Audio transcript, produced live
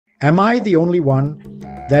Am I the only one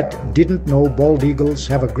that didn't know bald eagles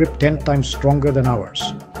have a grip 10 times stronger than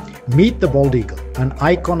ours? Meet the bald eagle, an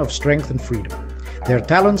icon of strength and freedom. Their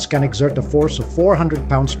talons can exert a force of 400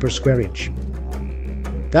 pounds per square inch.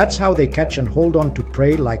 That's how they catch and hold on to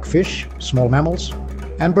prey like fish, small mammals,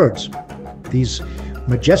 and birds. These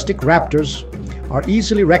majestic raptors are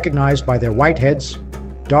easily recognized by their white heads,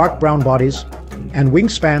 dark brown bodies, and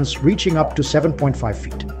wingspans reaching up to 7.5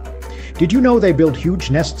 feet. Did you know they build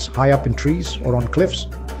huge nests high up in trees or on cliffs?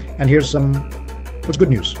 And here's what's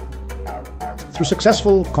good news. Through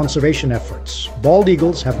successful conservation efforts, bald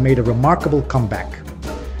eagles have made a remarkable comeback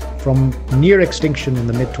from near extinction in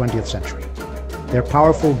the mid-20th century. Their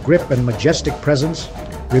powerful grip and majestic presence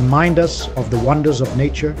remind us of the wonders of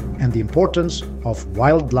nature and the importance of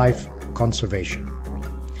wildlife conservation.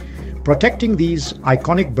 Protecting these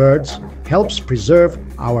iconic birds helps preserve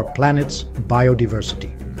our planet's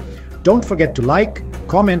biodiversity. Don't forget to like,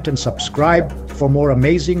 comment, and subscribe for more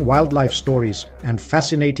amazing wildlife stories and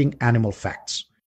fascinating animal facts.